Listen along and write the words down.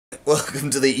Welcome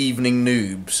to the evening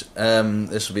Noobs.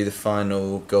 This will be the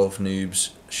final Golf Noobs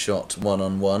shot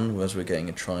one-on-one, as we're getting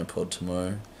a tripod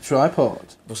tomorrow.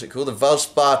 Tripod? What's it called? The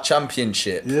Valspar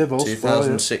Championship. Yeah, Valspar,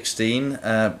 2016.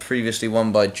 Yeah. Previously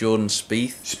won by Jordan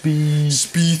Spieth.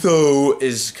 Spietho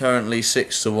is currently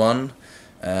 6-1,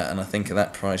 and I think at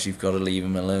that price you've got to leave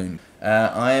him alone.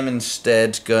 I am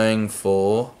instead going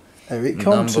for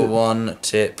number one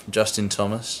tip, Justin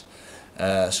Thomas.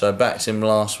 So I backed him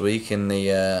last week in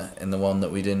the one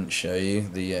that we didn't show you,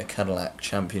 the Cadillac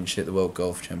Championship, the World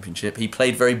Golf Championship. He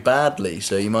played very badly,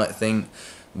 so you might think,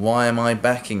 why am I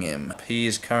backing him? He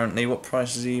is currently, what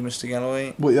price is he, Mr.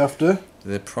 Galloway? What you after?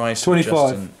 The price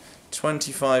 25.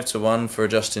 25-1 for a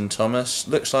Justin Thomas.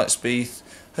 Looks like Spieth.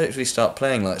 Hopefully start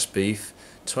playing like Spieth.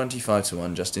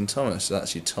 25-1 Justin Thomas. So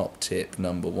that's your top tip,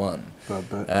 number one.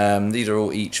 These are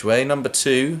all each way. Number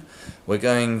two, we're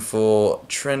going for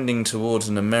trending towards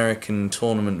an American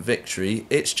tournament victory.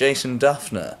 It's Jason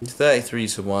Duffner.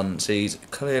 33-1. So he's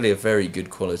clearly a very good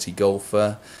quality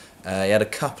golfer. He had a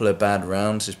couple of bad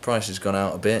rounds. His price has gone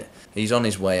out a bit. He's on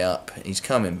his way up. He's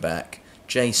coming back.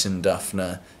 Jason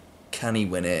Duffner. Can he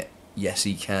win it? Yes,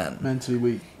 he can. Mentally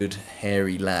weak. Good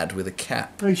hairy lad with a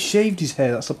cap. Oh, he shaved his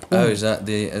hair. That's a point. Oh, is that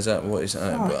what is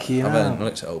that? But I haven't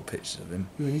looked at old pictures of him.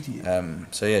 You're an idiot.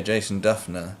 So yeah, Jason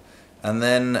Duffner, and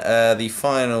then the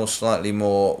final, slightly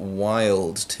more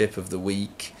wild tip of the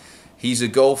week. He's a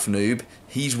golf noob.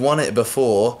 He's won it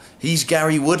before. He's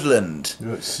Gary Woodland.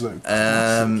 So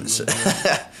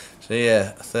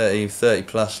yeah, 30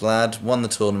 plus lad. Won the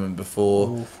tournament before.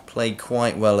 Oof. Played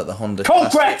quite well at the Honda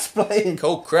Cold Crack's playing!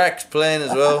 Cold Crack's playing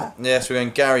as well. Yeah, so we're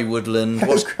going Gary Woodland.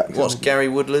 What's Gary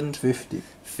Woodland? 50.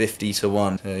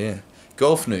 50-1. So yeah.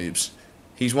 Golf Noobs.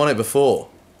 He's won it before.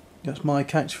 That's my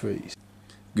catchphrase.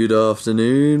 Good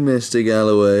afternoon, Mr.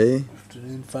 Galloway.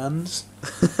 Afternoon, fans.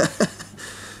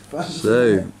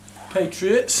 So,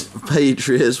 Patriots,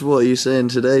 what are you saying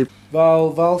today?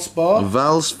 Valspar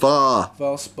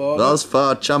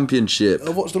Championship.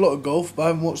 I've watched a lot of golf, but I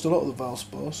haven't watched a lot of the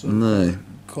Valspar, so no.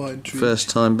 Quite intrigued. First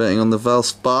time betting on the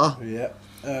Valspar. Yeah.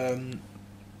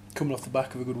 Coming off the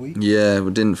back of a good week. Yeah,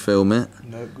 we didn't film it.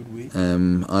 No, good week.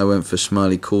 I went for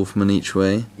Smiley Kaufman each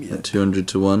way at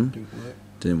 200-1.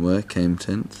 Didn't work. Came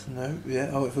 10th. No,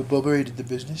 yeah. I went for Bubba. He did the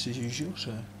business as usual.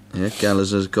 So. Yeah,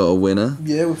 Gallagher's got a winner.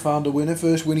 Yeah, we found a winner.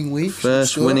 First winning week.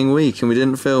 Winning week, and we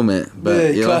didn't film it.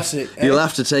 But yeah, classic. You'll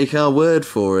have to take our word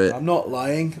for it. I'm not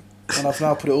lying, and I've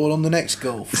now put it all on the next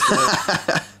golf. So,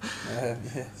 yeah.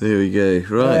 There we go.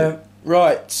 Right.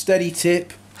 Right. Steady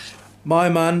tip. My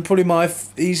man, probably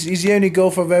he's the only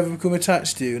golfer I've ever become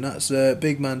attached to, and that's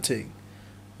Big Man Ting.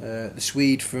 The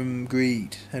Swede from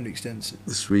Greed, Henrik Stenson.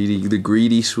 The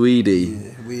greedy Swede.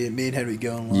 Yeah, me and Henrik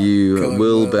go on. You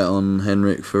will bet on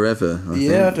Henrik forever. I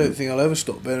think. I don't think I'll ever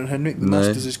stop betting on Henrik. The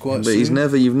Masters is quite. But he's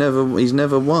never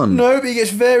won. No, but he gets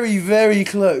very, very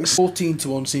close.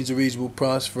 14-1 seems a reasonable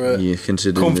price for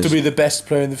comfortably the best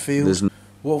player in the field.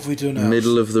 What have we done now?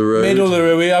 Middle of the road. Middle of the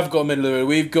road. We have got middle of the road.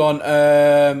 We've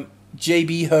gone.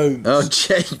 JB Holmes. Oh,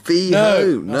 JB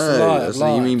Holmes.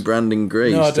 No, you mean Brandon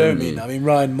Grace. No, I don't mean that. I mean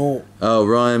Ryan Moore. Oh,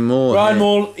 Ryan Moore. Ryan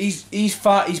Moore. He's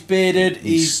fat. He's bearded.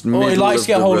 He likes to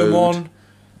get hole in one.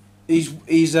 He's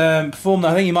performed.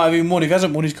 I think he might have even won. If he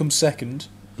hasn't won, he's come second.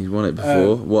 He's won it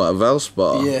before. What, at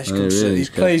Valspar? Yeah, he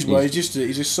plays well.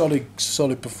 He's a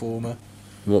solid performer.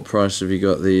 What price have you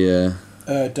got the?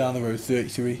 Down the road,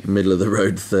 33. Middle of the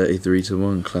road,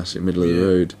 33-1. Classic middle of the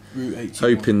road. Route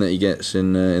 81. Hoping that he gets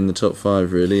in the top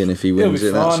 5 really, and if he wins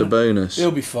it, that's a bonus.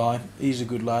 He'll be fine. He's a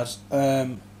good lad.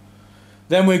 Then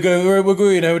we're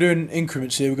doing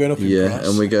increments here. We're going up in price. Yeah,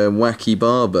 and we're going Wacky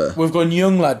Barber. We've gone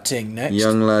Young Lad Ting next.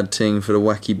 Young Lad Ting for the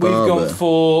Wacky Barber. We've gone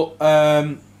for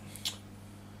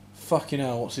fucking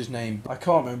hell, what's his name? I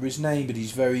can't remember his name, but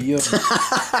he's very young.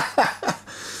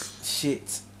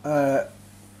 Shit.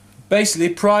 Basically,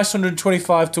 price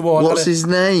 125-1. What's his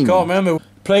name? Can't remember.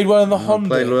 Played well in the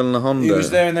Honda. He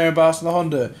was there and thereabouts in the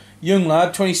Honda. Young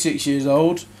lad, 26 years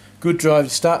old. Good driving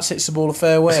stats. Hits the ball a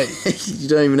fair way. You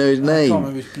don't even know his name. I can't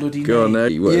remember his bloody Go name.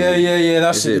 On, no. Yeah.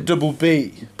 That's it. Double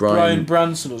B. Brian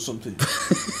Branson or something.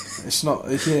 It's not.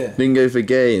 Yeah. Didn't go for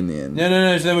Gay in the end.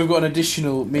 No. So then we've got an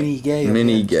additional mini Gay.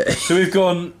 Gay. So we've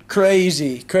gone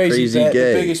crazy bet. Gay.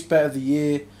 The biggest bet of the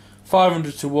year.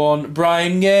 500-1,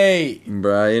 Brian Gay.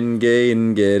 Brian Gay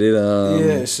and get it on.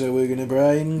 Yeah, so we're going to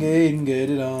Brian Gay and get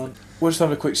it on. We'll just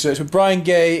have a quick search. But Brian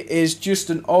Gay is just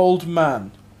an old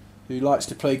man who likes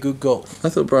to play good golf. I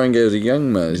thought Brian Gay was a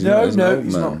young man. He's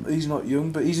not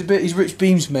young, but he's Rich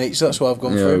Beam's mate, so that's why I've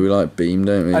gone for him. Yeah, we like Beam,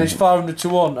 don't we? And it's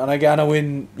 500-1, and again I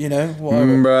win,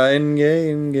 whatever. Brian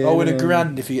Gay and I'll win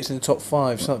 $1,000 if he gets in the top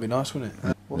 5, so that'd be nice, wouldn't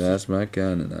it? That's my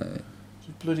kind of night. What's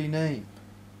his bloody name?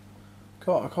 I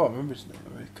can't remember his name.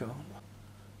 I really can't.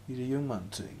 He's a young man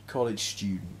too. College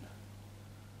student.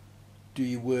 Do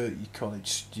your work, you college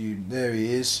student. There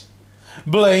he is.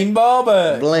 Blaine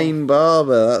Barber. Blaine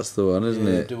Barber, that's the one, isn't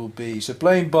it? Double B. So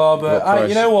Blaine Barber.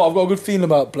 You know what? I've got a good feeling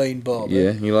about Blaine Barber.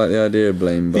 Yeah, you like the idea of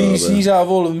Blaine Barber. He's out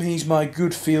of all of them. He's my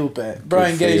good feel bet.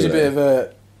 Brian Gay's a bit of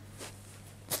a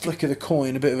flick of the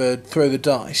coin, a bit of a throw the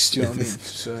dice. Do you know what I mean?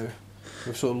 So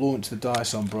we've sort of launched the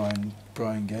dice on Brian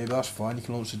Gay. But that's fine. You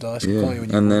can launch the dice. Yeah.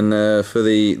 And then for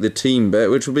the team bet,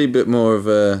 which will be a bit more of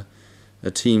a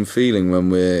team feeling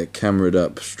when we're cameraed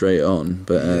up straight on,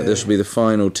 but this will be the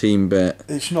final team bet.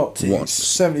 It's not team.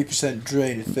 It's 70%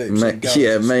 drain, 30% Galloway.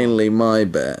 Yeah, mainly my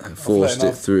bet. Forced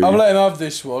it through. I'll let him have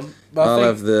this one. I'll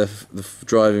have the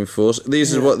driving force.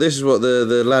 This is what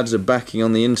the lads are backing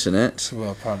on the internet.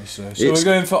 Well, apparently so. So we're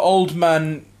going for old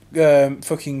man.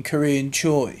 Fucking Korean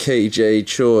Choi. KJ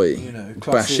Choi. You know,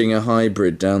 bashing a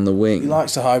hybrid down the wing. He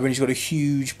likes the hybrid. He's got a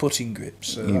huge putting grip.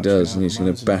 So he does, and he's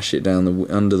going to bash it down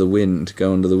go under the wind.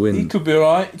 He could be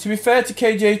alright. To be fair to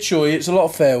KJ Choi, it's a lot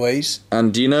of fairways.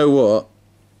 And do you know what?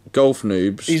 Golf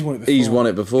Noobs. He's won it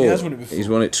before. He has won it before. He's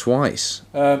won it twice.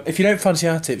 If you don't fancy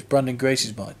our tips, Brandon Grace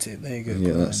is my tip. There you go.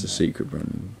 Yeah, that's the secret,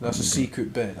 Brandon. That's a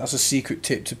secret bet. That's a secret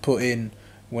tip to put in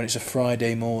when it's a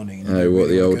Friday morning. Oh, what,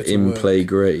 the old in-play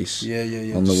Grace? Yeah.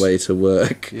 On the way to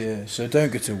work. Yeah, so don't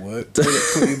go to work.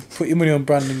 Put your money on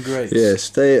Brandon Grace. Yeah,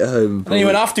 stay at home. And then you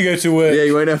won't have to go to work. Yeah,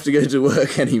 you won't have to go to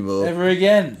work anymore. Ever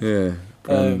again. Yeah.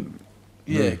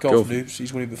 Golf Noobs.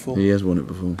 He's won it before. He has won it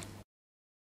before.